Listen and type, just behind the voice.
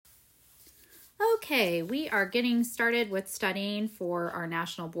Okay, we are getting started with studying for our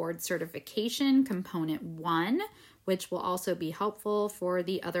National Board Certification Component 1, which will also be helpful for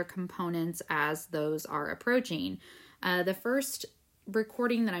the other components as those are approaching. The first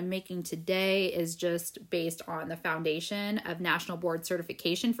recording that I'm making today is just based on the foundation of National Board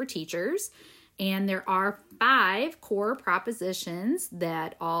Certification for Teachers. And there are 5 core propositions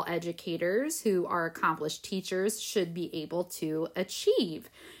that all educators who are accomplished teachers should be able to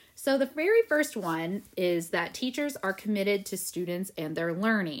achieve. So the very first one is that teachers are committed to students and their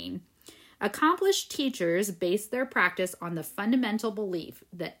learning. Accomplished teachers base their practice on the fundamental belief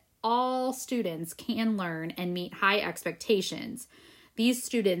that all students can learn and meet high expectations. These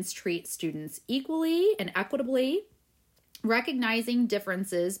students treat students equally and equitably, recognizing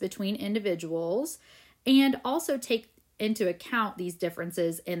differences between individuals, and also take into account these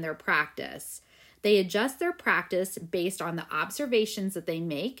differences in their practice. They adjust their practice based on the observations that they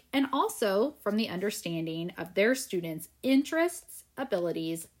make and also from the understanding of their students' interests,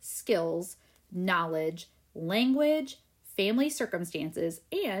 abilities, skills, knowledge, language, family circumstances,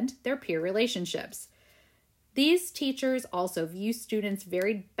 and their peer relationships. These teachers also view students'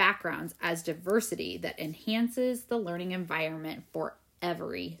 varied backgrounds as diversity that enhances the learning environment for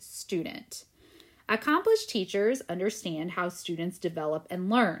every student. Accomplished teachers understand how students develop and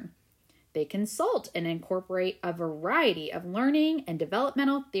learn. They consult and incorporate a variety of learning and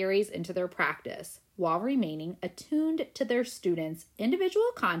developmental theories into their practice while remaining attuned to their students' individual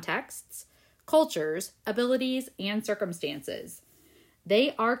contexts, cultures, abilities, and circumstances.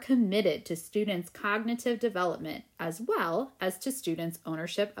 They are committed to students' cognitive development as well as to students'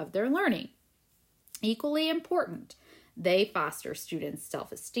 ownership of their learning. Equally important, they foster students'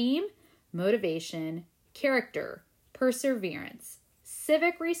 self-esteem, motivation, character, perseverance,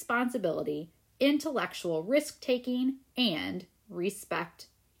 civic responsibility, intellectual risk-taking, and respect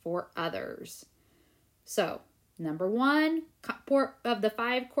for others. So, number 1 of the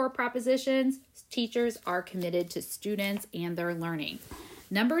 5 core propositions, teachers are committed to students and their learning.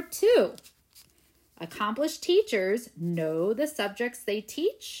 Number 2, accomplished teachers know the subjects they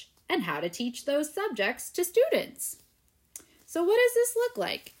teach and how to teach those subjects to students. So what does this look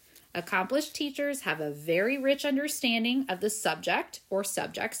like? Accomplished teachers have a very rich understanding of the subject or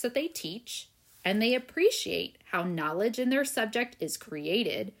subjects that they teach, and they appreciate how knowledge in their subject is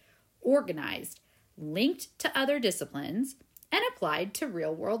created, organized, linked to other disciplines, and applied to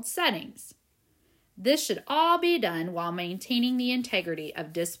real-world settings. This should all be done while maintaining the integrity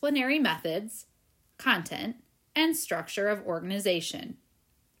of disciplinary methods, content, and structure of organization.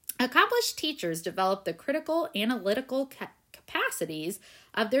 Accomplished teachers develop the critical analytical capacities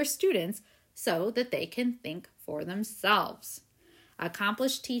of their students so that they can think for themselves.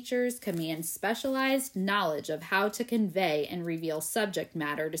 Accomplished teachers command specialized knowledge of how to convey and reveal subject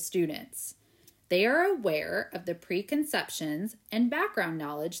matter to students. They are aware of the preconceptions and background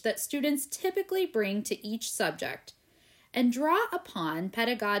knowledge that students typically bring to each subject and draw upon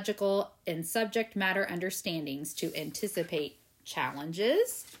pedagogical and subject matter understandings to anticipate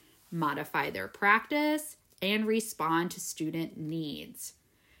challenges, modify their practice, and respond to student needs.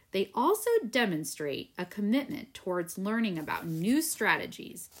 They also demonstrate a commitment towards learning about new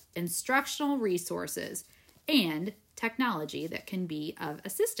strategies, instructional resources, and technology that can be of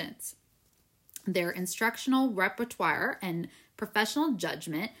assistance. Their instructional repertoire and professional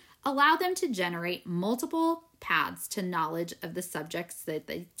judgment allow them to generate multiple paths to knowledge of the subjects that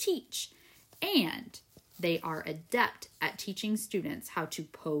they teach, and they are adept at teaching students how to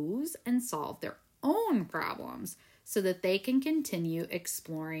pose and solve their own problems so that they can continue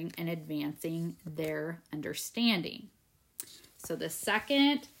exploring and advancing their understanding. So the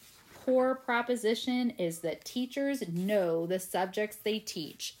second core proposition is that teachers know the subjects they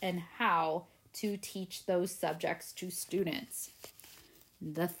teach and how to teach those subjects to students.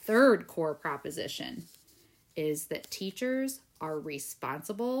 The third core proposition is that teachers are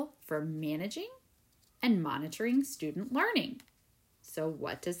responsible for managing and monitoring student learning. So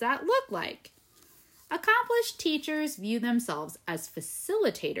what does that look like? Accomplished teachers view themselves as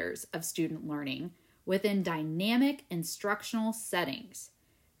facilitators of student learning within dynamic instructional settings.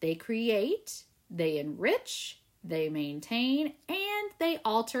 They create, they enrich, they maintain, and they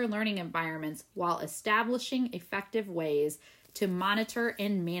alter learning environments while establishing effective ways to monitor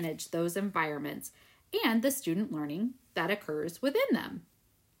and manage those environments and the student learning that occurs within them.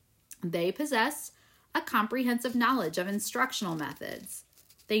 They possess a comprehensive knowledge of instructional methods.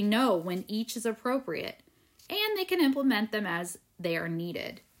 They know when each is appropriate, and they can implement them as they are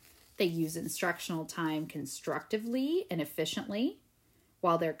needed. They use instructional time constructively and efficiently.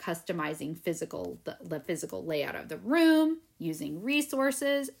 while they're customizing the physical layout of the room, using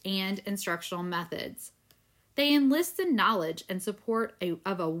resources, and instructional methods. They enlist the knowledge and support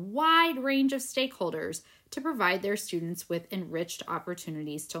of a wide range of stakeholders to provide their students with enriched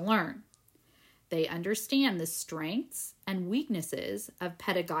opportunities to learn. They understand the strengths and weaknesses of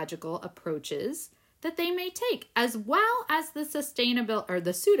pedagogical approaches that they may take, as well as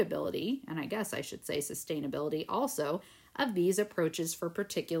the suitability, and I guess I should say sustainability also, of these approaches for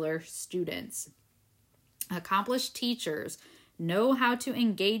particular students. Accomplished teachers know how to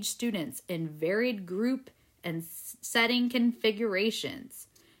engage students in varied group and setting configurations.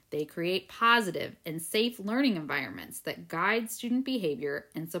 They create positive and safe learning environments that guide student behavior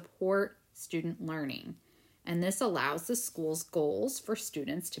and support student learning. And this allows the school's goals for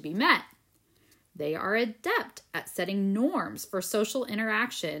students to be met. They are adept at setting norms for social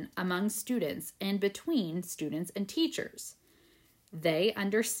interaction among students and between students and teachers. They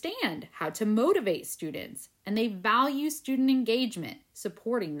understand how to motivate students, and they value student engagement,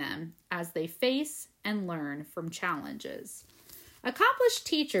 supporting them as they face and learn from challenges. Accomplished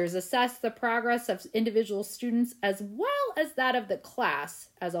teachers assess the progress of individual students as well as that of the class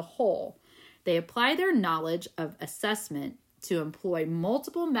as a whole. They apply their knowledge of assessment to employ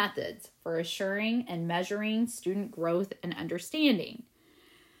multiple methods for assuring and measuring student growth and understanding.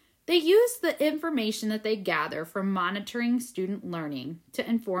 They use the information that they gather from monitoring student learning to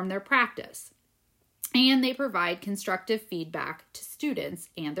inform their practice, and they provide constructive feedback to students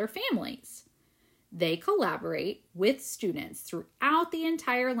and their families. They collaborate with students throughout the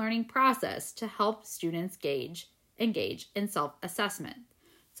entire learning process to help students engage in self-assessment.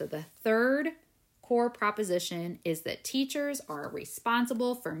 So the third core proposition is that teachers are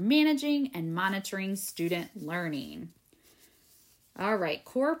responsible for managing and monitoring student learning. All right,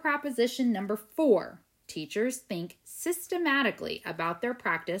 core proposition number 4. Teachers think systematically about their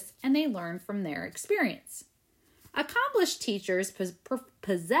practice and they learn from their experience. Accomplished teachers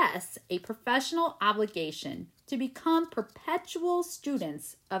possess a professional obligation to become perpetual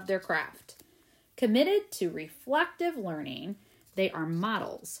students of their craft. Committed to reflective learning, they are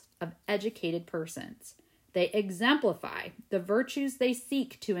models of educated persons. They exemplify the virtues they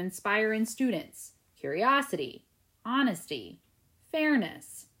seek to inspire in students: curiosity, honesty,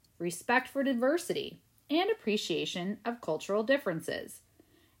 fairness, respect for diversity, and appreciation of cultural differences,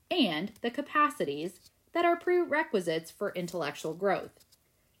 and the capacities that are prerequisites for intellectual growth,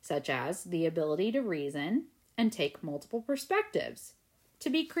 such as the ability to reason and take multiple perspectives, to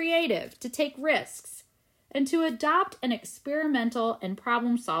be creative, to take risks, and to adopt an experimental and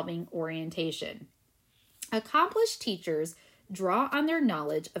problem-solving orientation. Accomplished teachers draw on their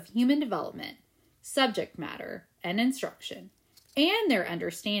knowledge of human development, subject matter, and instruction, and their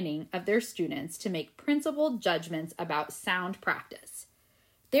understanding of their students to make principled judgments about sound practice.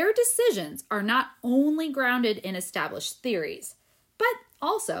 Their decisions are not only grounded in established theories, but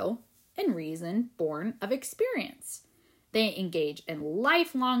also in reason born of experience. They engage in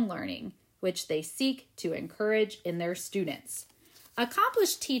lifelong learning, which they seek to encourage in their students.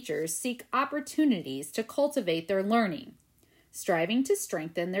 Accomplished teachers seek opportunities to cultivate their learning, striving to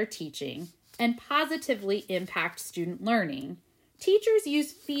strengthen their teaching and positively impact student learning. Teachers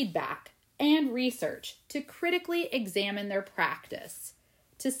use feedback and research to critically examine their practice,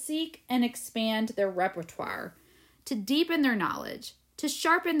 to seek and expand their repertoire, to deepen their knowledge, to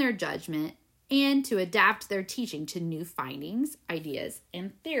sharpen their judgment, and to adapt their teaching to new findings, ideas,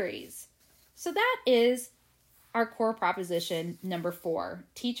 and theories. So that is our core proposition number 4.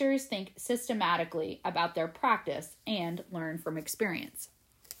 Teachers think systematically about their practice and learn from experience.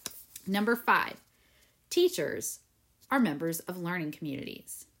 Number 5, teachers are members of learning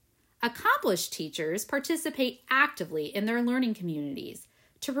communities. Accomplished teachers participate actively in their learning communities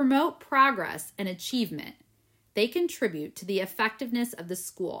to promote progress and achievement. They contribute to the effectiveness of the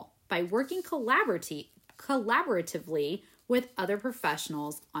school by working collaboratively with other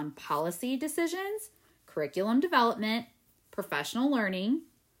professionals on policy decisions, curriculum development, professional learning,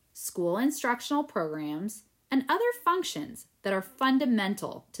 school instructional programs, and other functions that are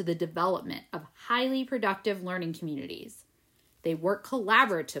fundamental to the development of highly productive learning communities. They work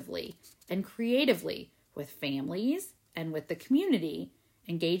collaboratively and creatively with families and with the community,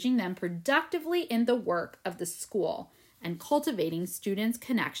 engaging them productively in the work of the school and cultivating students'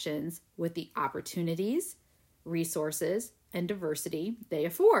 connections with the opportunities, resources, and diversity they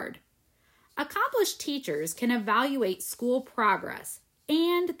afford. Accomplished teachers can evaluate school progress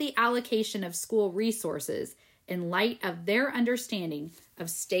and the allocation of school resources in light of their understanding of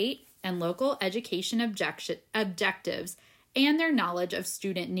state and local education objectives and their knowledge of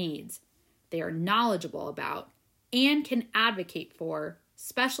student needs. They are knowledgeable about and can advocate for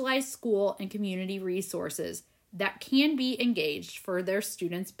specialized school and community resources that can be engaged for their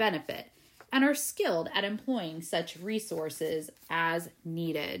students' benefit and are skilled at employing such resources as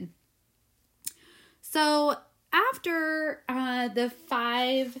needed. So after the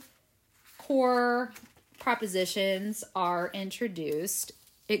 5 core propositions are introduced,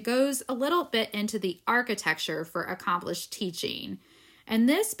 it goes a little bit into the architecture for accomplished teaching. And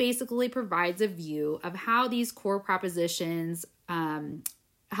this basically provides a view of how these core propositions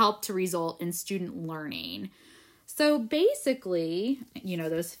help to result in student learning. So basically,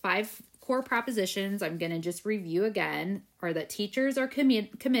 those 5 core propositions I'm going to just review again are that teachers are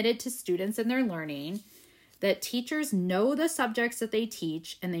committed to students and their learning, that teachers know the subjects that they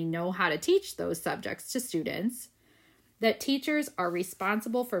teach and they know how to teach those subjects to students, that teachers are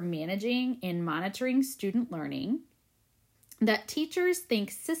responsible for managing and monitoring student learning, that teachers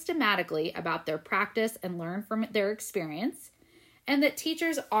think systematically about their practice and learn from their experience, and that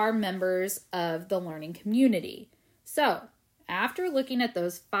teachers are members of the learning community. So, after looking at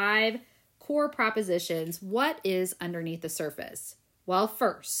those 5 core propositions, what is underneath the surface? Well,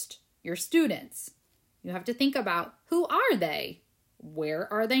 first, your students. You have to think about, who are they?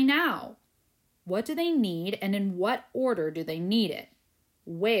 Where are they now? What do they need, and in what order do they need it?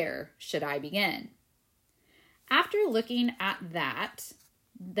 Where should I begin? After looking at that,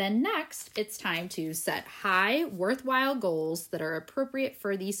 then next, it's time to set high, worthwhile goals that are appropriate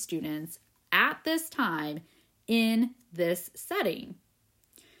for these students at this time in this setting.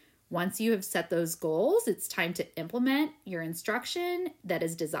 Once you have set those goals, it's time to implement your instruction that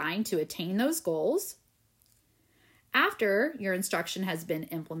is designed to attain those goals. After your instruction has been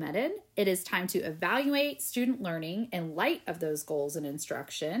implemented, it is time to evaluate student learning in light of those goals and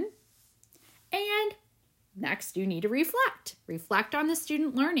instruction. And next, you need to reflect. Reflect on the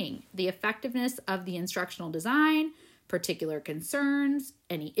student learning, the effectiveness of the instructional design, particular concerns,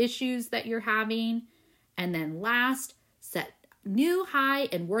 any issues that you're having. And then last, set new high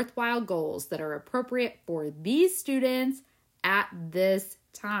and worthwhile goals that are appropriate for these students at this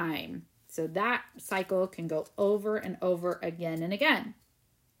time. So that cycle can go over and over again and again.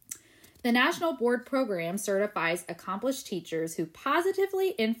 The National Board Program certifies accomplished teachers who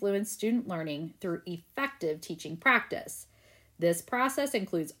positively influence student learning through effective teaching practice. This process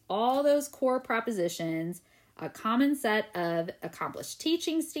includes all those core propositions, a common set of accomplished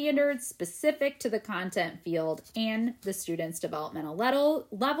teaching standards specific to the content field and the students' developmental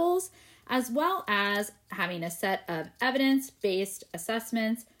levels, as well as having a set of evidence-based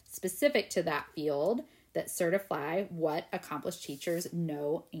assessments specific to that field that certify what accomplished teachers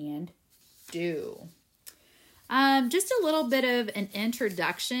know and do. Just a little bit of an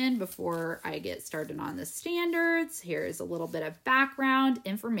introduction before I get started on the standards. Here's a little bit of background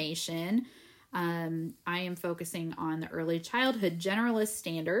information. I am focusing on the early childhood generalist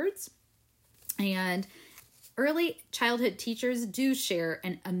standards, and early childhood teachers do share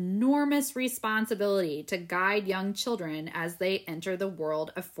an enormous responsibility to guide young children as they enter the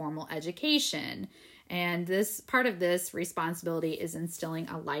world of formal education. And this part of this responsibility is instilling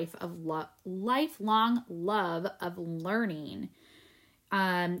a lifelong love of learning.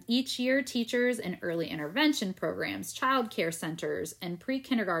 Each year, teachers in early intervention programs, child care centers, and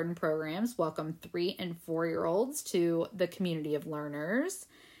pre-kindergarten programs welcome 3- and 4-year-olds to the community of learners.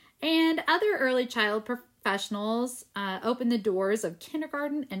 And other early child professionals open the doors of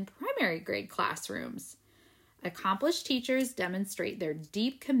kindergarten and primary grade classrooms. Accomplished teachers demonstrate their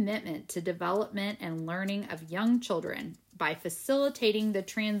deep commitment to development and learning of young children by facilitating the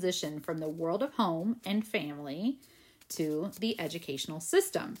transition from the world of home and family to the educational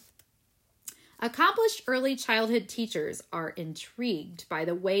system. Accomplished early childhood teachers are intrigued by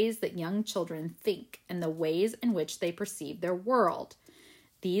the ways that young children think and the ways in which they perceive their world.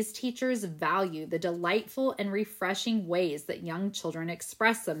 These teachers value the delightful and refreshing ways that young children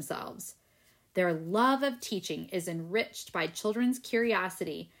express themselves. Their love of teaching is enriched by children's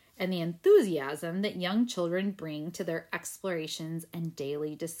curiosity and the enthusiasm that young children bring to their explorations and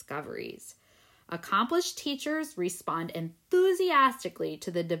daily discoveries. Accomplished teachers respond enthusiastically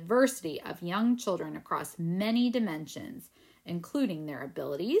to the diversity of young children across many dimensions, including their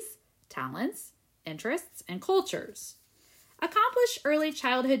abilities, talents, interests, and cultures. Accomplished early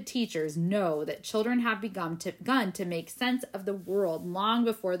childhood teachers know that children have begun to make sense of the world long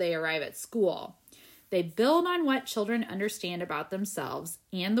before they arrive at school. They build on what children understand about themselves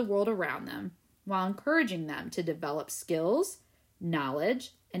and the world around them, while encouraging them to develop skills,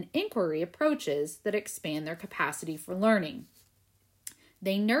 knowledge, and inquiry approaches that expand their capacity for learning.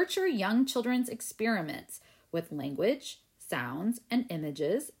 They nurture young children's experiments with language, sounds, and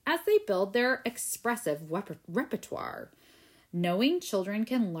images as they build their expressive repertoire. Knowing children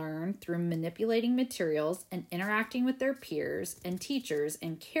can learn through manipulating materials and interacting with their peers and teachers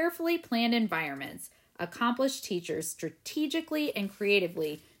in carefully planned environments, accomplished teachers strategically and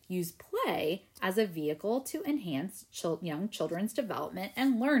creatively use play as a vehicle to enhance young children's development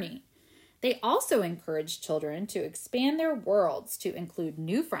and learning. They also encourage children to expand their worlds to include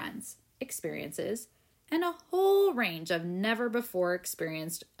new friends, experiences, and a whole range of never-before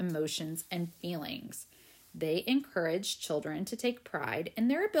experienced emotions and feelings. They encourage children to take pride in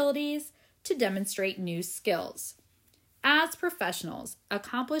their abilities to demonstrate new skills. As professionals,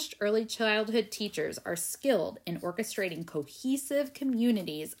 accomplished early childhood teachers are skilled in orchestrating cohesive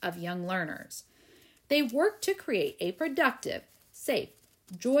communities of young learners. They work to create a productive, safe,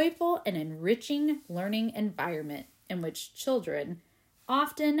 joyful, and enriching learning environment in which children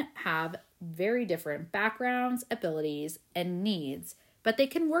often have very different backgrounds, abilities, and needs, but they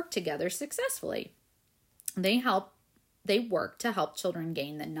can work together successfully. They work to help children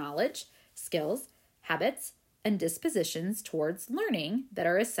gain the knowledge, skills, habits, and dispositions towards learning that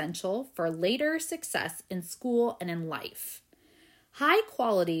are essential for later success in school and in life.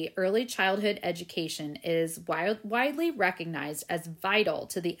 High-quality early childhood education is widely recognized as vital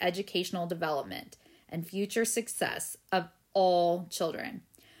to the educational development and future success of all children.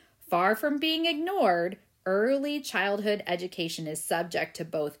 Far from being ignored, early childhood education is subject to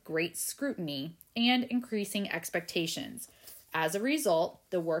both great scrutiny and increasing expectations. As a result,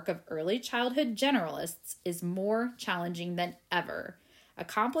 the work of early childhood generalists is more challenging than ever.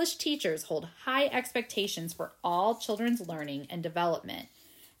 Accomplished teachers hold high expectations for all children's learning and development.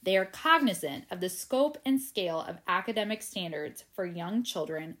 They are cognizant of the scope and scale of academic standards for young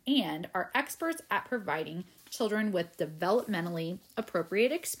children and are experts at providing children with developmentally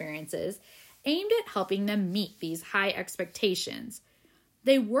appropriate experiences aimed at helping them meet these high expectations.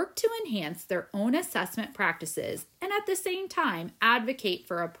 They work to enhance their own assessment practices and at the same time advocate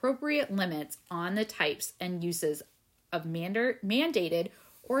for appropriate limits on the types and uses of mandated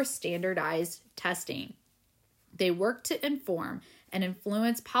or standardized testing. They work to inform and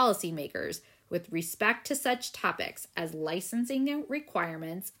influence policymakers with respect to such topics as licensing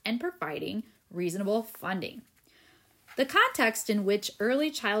requirements and providing reasonable funding. The context in which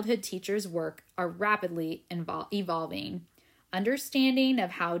early childhood teachers work are rapidly evolving. Understanding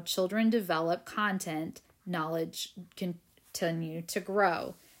of how children develop content, knowledge continue to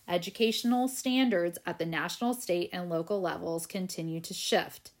grow. Educational standards at the national, state, and local levels continue to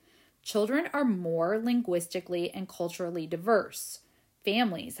shift. Children are more linguistically and culturally diverse.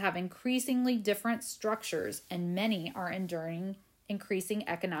 Families have increasingly different structures, and many are enduring increasing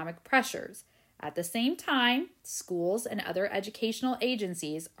economic pressures. At the same time, schools and other educational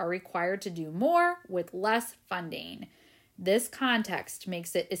agencies are required to do more with less funding. This context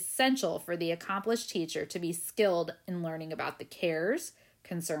makes it essential for the accomplished teacher to be skilled in learning about the cares,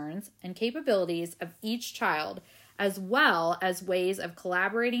 concerns, and capabilities of each child, as well as ways of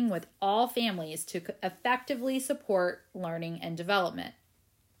collaborating with all families to effectively support learning and development.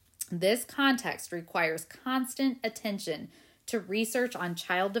 This context requires constant attention to research on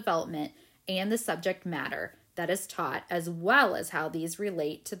child development and the subject matter that is taught, as well as how these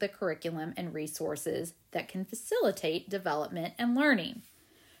relate to the curriculum and resources that can facilitate development and learning.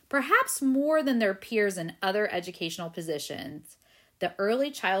 Perhaps more than their peers in other educational positions, the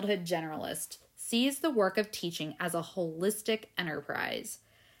early childhood generalist sees the work of teaching as a holistic enterprise,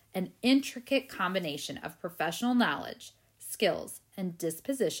 an intricate combination of professional knowledge, skills, and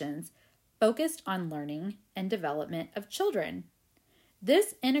dispositions focused on learning and development of children.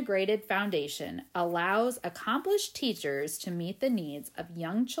 This integrated foundation allows accomplished teachers to meet the needs of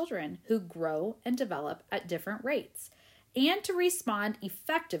young children who grow and develop at different rates, and to respond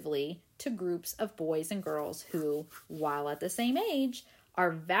effectively to groups of boys and girls who, while at the same age, are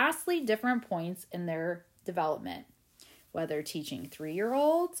vastly different points in their development. Whether teaching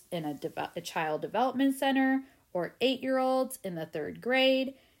 3-year-olds in a child development center or 8-year-olds in the 3rd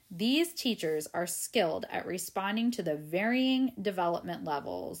grade, these teachers are skilled at responding to the varying development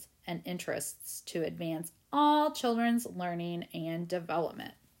levels and interests to advance all children's learning and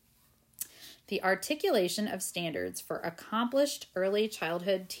development. The articulation of standards for accomplished early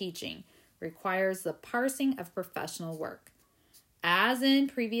childhood teaching requires the parsing of professional work. As in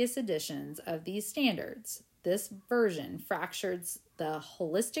previous editions of these standards, this version fractures the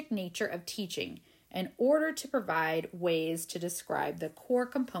holistic nature of teaching in order to provide ways to describe the core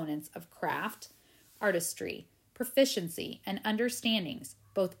components of craft, artistry, proficiency, and understandings,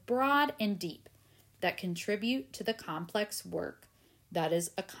 both broad and deep, that contribute to the complex work that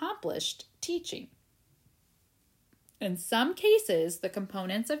is accomplished teaching. In some cases, the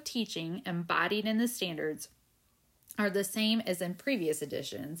components of teaching embodied in the standards are the same as in previous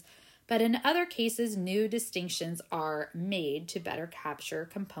editions, but in other cases, new distinctions are made to better capture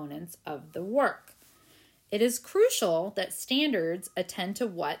components of the work. It is crucial that standards attend to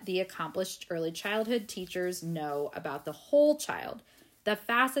what the accomplished early childhood teachers know about the whole child, the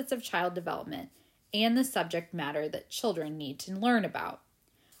facets of child development, and the subject matter that children need to learn about.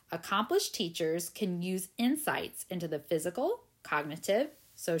 Accomplished teachers can use insights into the physical, cognitive,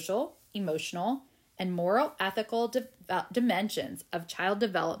 social, emotional, and moral ethical dimensions of child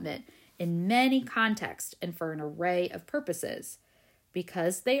development in many contexts and for an array of purposes.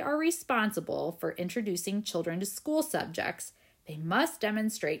 Because they are responsible for introducing children to school subjects, they must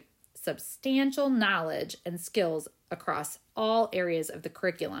demonstrate substantial knowledge and skills across all areas of the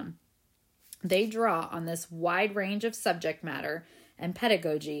curriculum. They draw on this wide range of subject matter and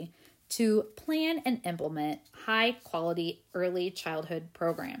pedagogy to plan and implement high-quality early childhood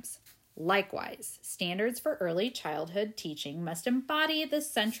programs. Likewise, standards for early childhood teaching must embody the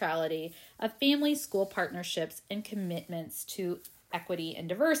centrality of family-school partnerships and commitments to equity and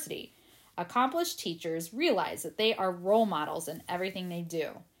diversity. Accomplished teachers realize that they are role models in everything they do.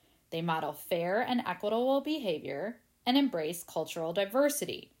 They model fair and equitable behavior and embrace cultural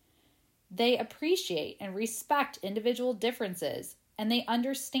diversity. They appreciate and respect individual differences, and they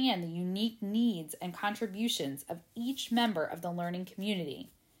understand the unique needs and contributions of each member of the learning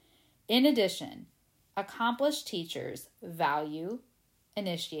community. In addition, accomplished teachers value,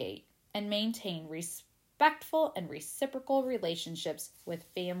 initiate, and maintain respectful and reciprocal relationships with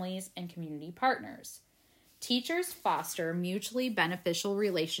families and community partners. Teachers foster mutually beneficial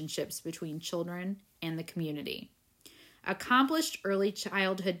relationships between children and the community. Accomplished early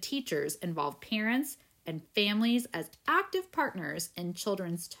childhood teachers involve parents and families as active partners in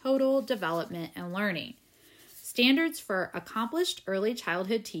children's total development and learning. Standards for accomplished early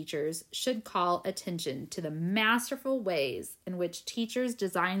childhood teachers should call attention to the masterful ways in which teachers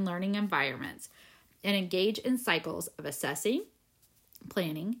design learning environments and engage in cycles of assessing,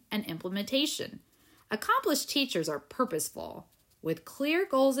 planning, and implementation. Accomplished teachers are purposeful. With clear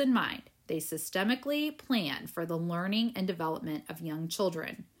goals in mind, they systemically plan for the learning and development of young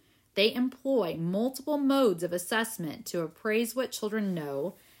children. They employ multiple modes of assessment to appraise what children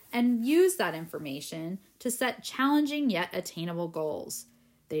know and use that information to set challenging yet attainable goals.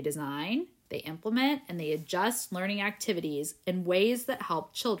 They design, they implement, and they adjust learning activities in ways that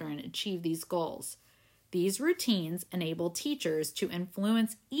help children achieve these goals. These routines enable teachers to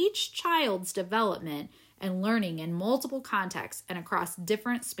influence each child's development and learning in multiple contexts and across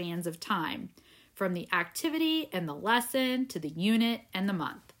different spans of time, from the activity and the lesson to the unit and the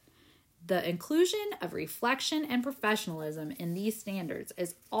month. The inclusion of reflection and professionalism in these standards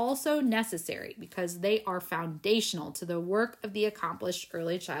is also necessary because they are foundational to the work of the accomplished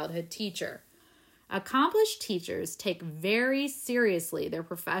early childhood teacher. Accomplished teachers take very seriously their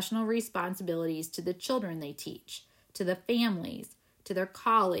professional responsibilities to the children they teach, to the families, to their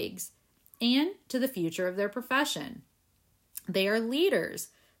colleagues, and to the future of their profession. They are leaders,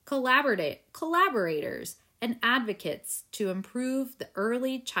 collaborators, and advocates to improve the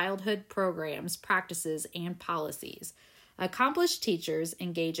early childhood programs, practices, and policies. Accomplished teachers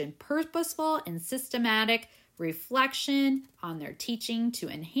engage in purposeful and systematic reflection on their teaching to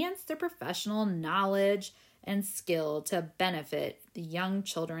enhance their professional knowledge and skill to benefit the young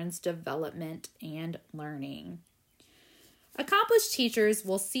children's development and learning. Accomplished teachers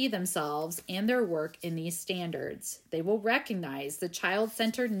will see themselves and their work in these standards. They will recognize the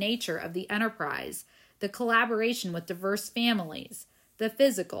child-centered nature of the enterprise, the collaboration with diverse families, the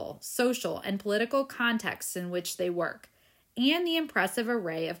physical, social, and political contexts in which they work, and the impressive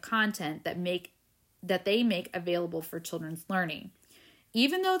array of content that they make available for children's learning.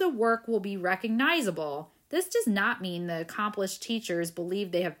 Even though the work will be recognizable, this does not mean the accomplished teachers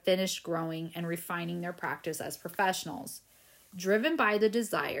believe they have finished growing and refining their practice as professionals. Driven by the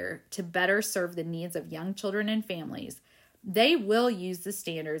desire to better serve the needs of young children and families, they will use the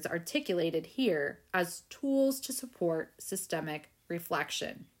standards articulated here as tools to support systemic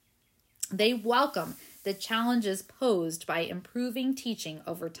reflection. They welcome the challenges posed by improving teaching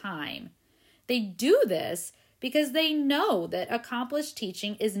over time. They do this because they know that accomplished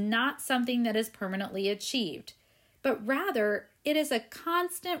teaching is not something that is permanently achieved, but rather it is a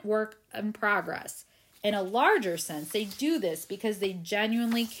constant work in progress. In a larger sense, they do this because they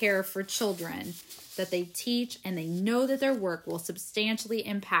genuinely care for children that they teach, and they know that their work will substantially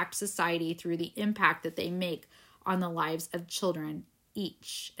impact society through the impact that they make on the lives of children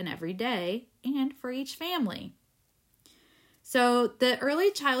each and every day and for each family. So the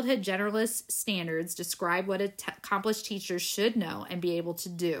early childhood generalist standards describe what accomplished teachers should know and be able to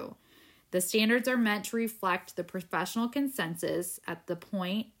do. The standards are meant to reflect the professional consensus at the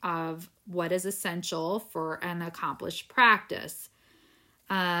point of what is essential for an accomplished practice.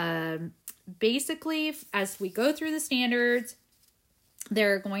 Basically, as we go through the standards,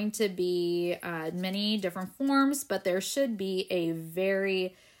 there are going to be many different forms, but there should be a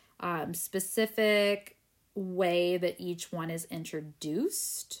very specific way that each one is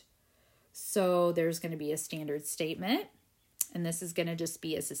introduced. So there's going to be a standard statement, and this is going to just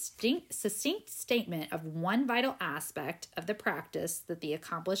be a succinct statement of one vital aspect of the practice that the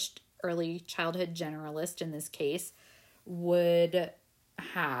accomplished early childhood generalist, in this case, would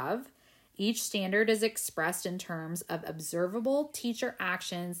have. Each standard is expressed in terms of observable teacher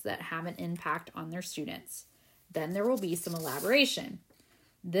actions that have an impact on their students. Then there will be some elaboration.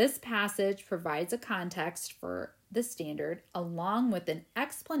 This passage provides a context for the standard along with an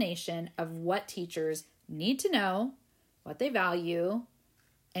explanation of what teachers need to know, what they value,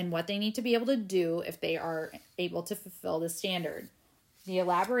 and what they need to be able to do if they are able to fulfill the standard. The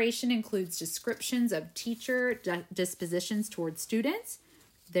elaboration includes descriptions of teacher dispositions towards students,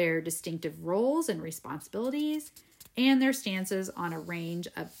 their distinctive roles and responsibilities, and their stances on a range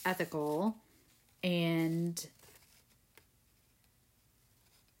of ethical and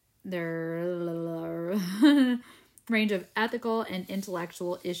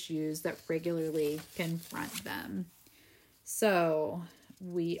intellectual issues that regularly confront them. So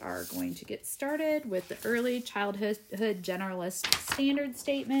we are going to get started with the early childhood generalist standard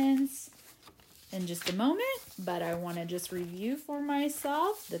statements in just a moment, but I want to just review for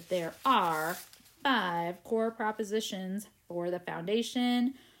myself that there are 5 core propositions for the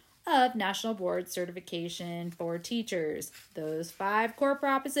foundation of National Board Certification for Teachers. Those 5 core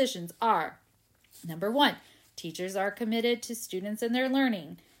propositions are: number 1, teachers are committed to students and their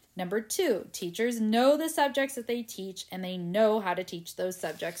learning. Number 2, teachers know the subjects that they teach and they know how to teach those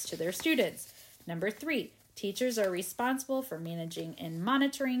subjects to their students. Number 3, teachers are responsible for managing and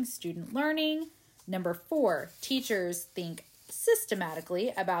monitoring student learning. Number 4, teachers think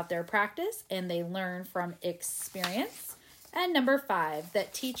systematically about their practice and they learn from experience. And number 5,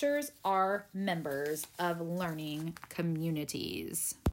 that teachers are members of learning communities.